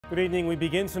Good evening. We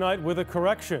begin tonight with a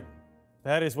correction.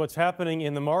 That is what's happening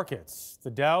in the markets. The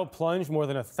Dow plunged more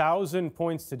than 1,000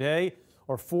 points today,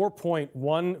 or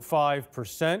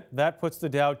 4.15%. That puts the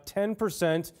Dow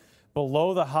 10%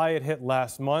 below the high it hit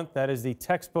last month. That is the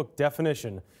textbook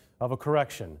definition of a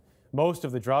correction. Most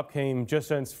of the drop came just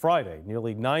since Friday,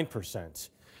 nearly 9%.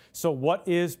 So what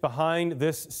is behind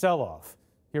this sell-off?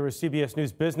 Here is CBS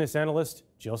News business analyst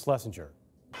Jill Schlesinger.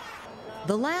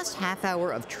 The last half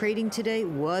hour of trading today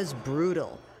was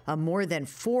brutal. A more than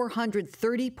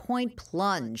 430-point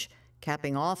plunge,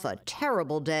 capping off a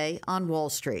terrible day on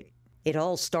Wall Street. It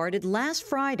all started last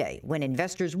Friday when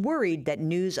investors worried that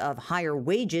news of higher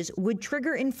wages would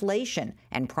trigger inflation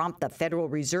and prompt the Federal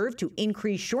Reserve to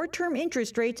increase short-term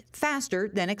interest rates faster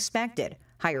than expected.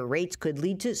 Higher rates could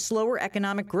lead to slower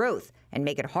economic growth and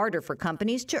make it harder for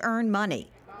companies to earn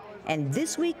money. And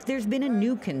this week, there's been a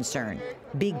new concern.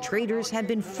 Big traders have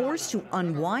been forced to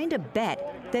unwind a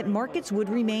bet that markets would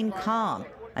remain calm.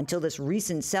 Until this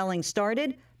recent selling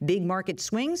started, big market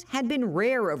swings had been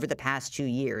rare over the past 2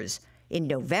 years. In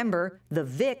November, the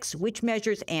VIX, which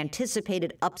measures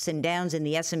anticipated ups and downs in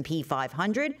the S&P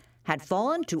 500, had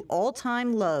fallen to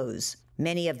all-time lows.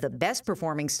 Many of the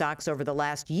best-performing stocks over the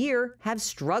last year have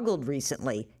struggled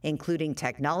recently, including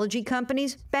technology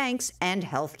companies, banks, and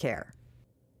healthcare.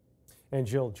 And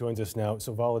Jill joins us now.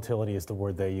 So volatility is the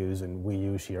word they use and we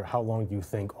use here. How long do you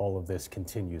think all of this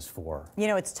continues for? You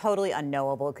know, it's totally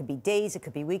unknowable. It could be days, it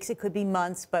could be weeks, it could be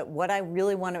months. But what I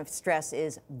really want to stress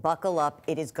is buckle up.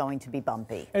 It is going to be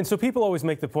bumpy. And so people always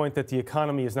make the point that the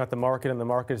economy is not the market and the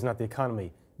market is not the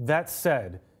economy. That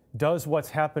said, does what's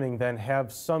happening then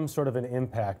have some sort of an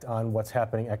impact on what's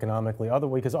happening economically?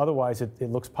 Because otherwise it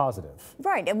looks positive.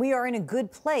 Right, and we are in a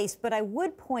good place, but I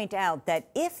would point out that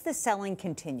if the selling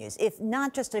continues, if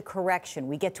not just a correction,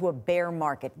 we get to a bear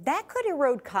market, that could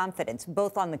erode confidence,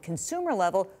 both on the consumer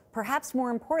level, perhaps more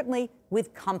importantly,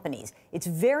 with companies. It's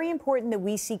very important that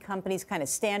we see companies kind of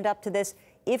stand up to this.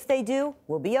 If they do,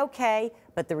 we'll be okay.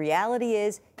 But the reality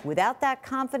is, without that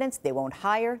confidence, they won't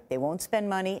hire, they won't spend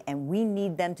money, and we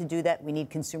need them to do that. We need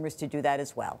consumers to do that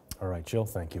as well. All right, Jill,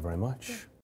 thank you very much.